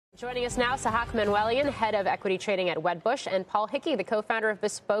Joining us now, Sahak Manuelian, head of equity trading at Wedbush, and Paul Hickey, the co-founder of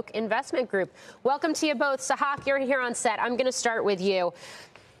Bespoke Investment Group. Welcome to you both. Sahak, you're here on set. I'm going to start with you.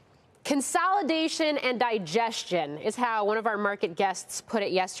 Consolidation and digestion is how one of our market guests put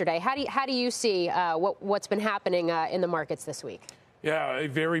it yesterday. How do you see what's been happening in the markets this week? Yeah, a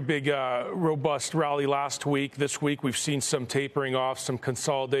very big, robust rally last week. This week, we've seen some tapering off, some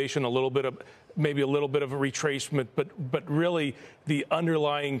consolidation, maybe a little bit of a retracement, but really the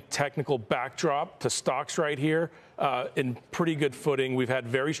underlying technical backdrop to stocks right here in pretty good footing. We've had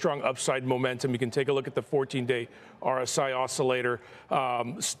very strong upside momentum. You can take a look at the 14-day RSI oscillator.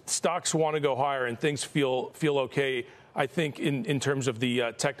 Stocks want to go higher, and things feel okay, I think, in terms of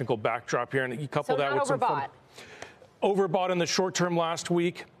the technical backdrop here. And you couple that with overbought. Overbought in the short term last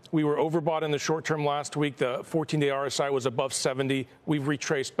week. We were overbought in the short term last week. The 14-day RSI was above 70. We've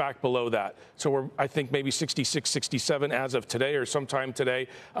retraced back below that. So we're, I think, maybe 66, 67 as of today or sometime today.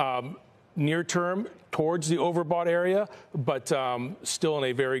 Near term towards the overbought area, but still in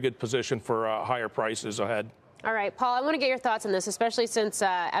a very good position for higher prices ahead. All right, Paul, I want to get your thoughts on this, especially since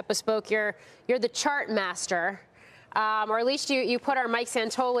at Bespoke you're the chart master. Or at least you put our Mike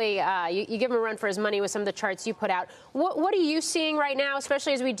Santoli, you give him a run for his money with some of the charts you put out. What are you seeing right now,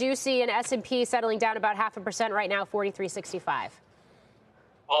 especially as we do see an S&P settling down about 0.5% right now, 43.65?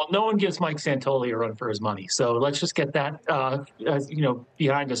 Well, no one gives Mike Santoli a run for his money, so let's just get that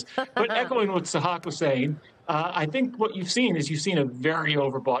behind us. But echoing what Sahak was saying, I think what you've seen is a very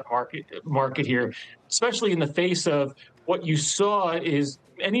overbought market here, especially in the face of what you saw is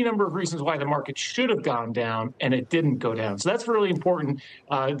any number of reasons why the market should have gone down, and it didn't go down. So that's really important.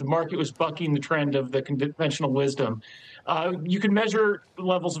 The market was bucking the trend of the conventional wisdom. You can measure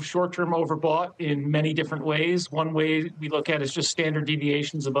levels of short-term overbought in many different ways. One way we look at is just standard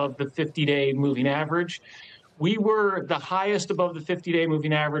deviations above the 50-day moving average. We were the highest above the 50-day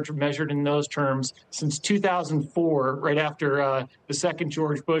moving average measured in those terms since 2004, right after the second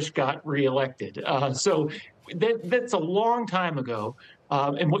George Bush got reelected. So that's a long time ago.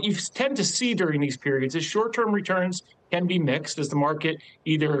 And what you tend to see during these periods is short-term returns can be mixed as the market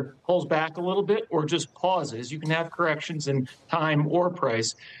either pulls back a little bit or just pauses. You can have corrections in time or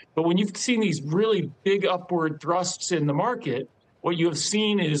price. But when you've seen these really big upward thrusts in the market, what you have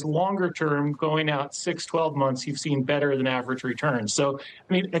seen is longer term, going out 6, 12 months, you've seen better than average returns. So,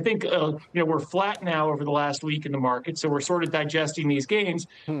 I mean, I think, we're flat now over the last week in the market, so we're sort of digesting these gains.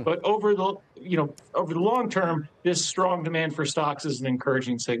 But over the long term, this strong demand for stocks is an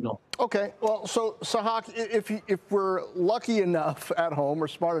encouraging signal. Okay, well, so Sahak, if we're lucky enough at home or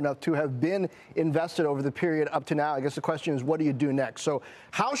smart enough to have been invested over the period up to now, I guess the question is, what do you do next? So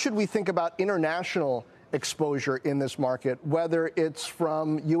how should we think about international exposure in this market, whether it's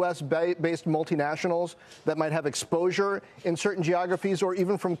from U.S.-based multinationals that might have exposure in certain geographies, or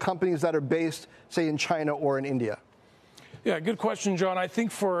even from companies that are based, say, in China or in India? Yeah, good question, John. I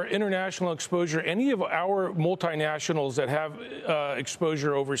think for international exposure, any of our multinationals that have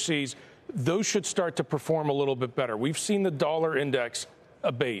exposure overseas, those should start to perform a little bit better. We've seen the dollar index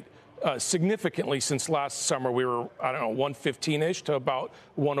abate significantly since last summer. We were, 115-ish to about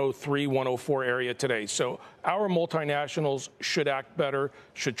 103, 104 area today. So our multinationals should act better,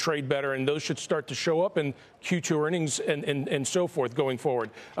 should trade better, and those should start to show up in Q2 earnings and so forth going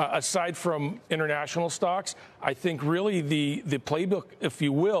forward. Aside from international stocks, I think really the playbook, if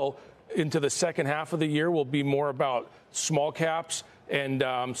you will, into the second half of the year will be more about small caps and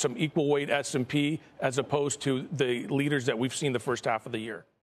some equal weight S&P as opposed to the leaders that we've seen the first half of the year.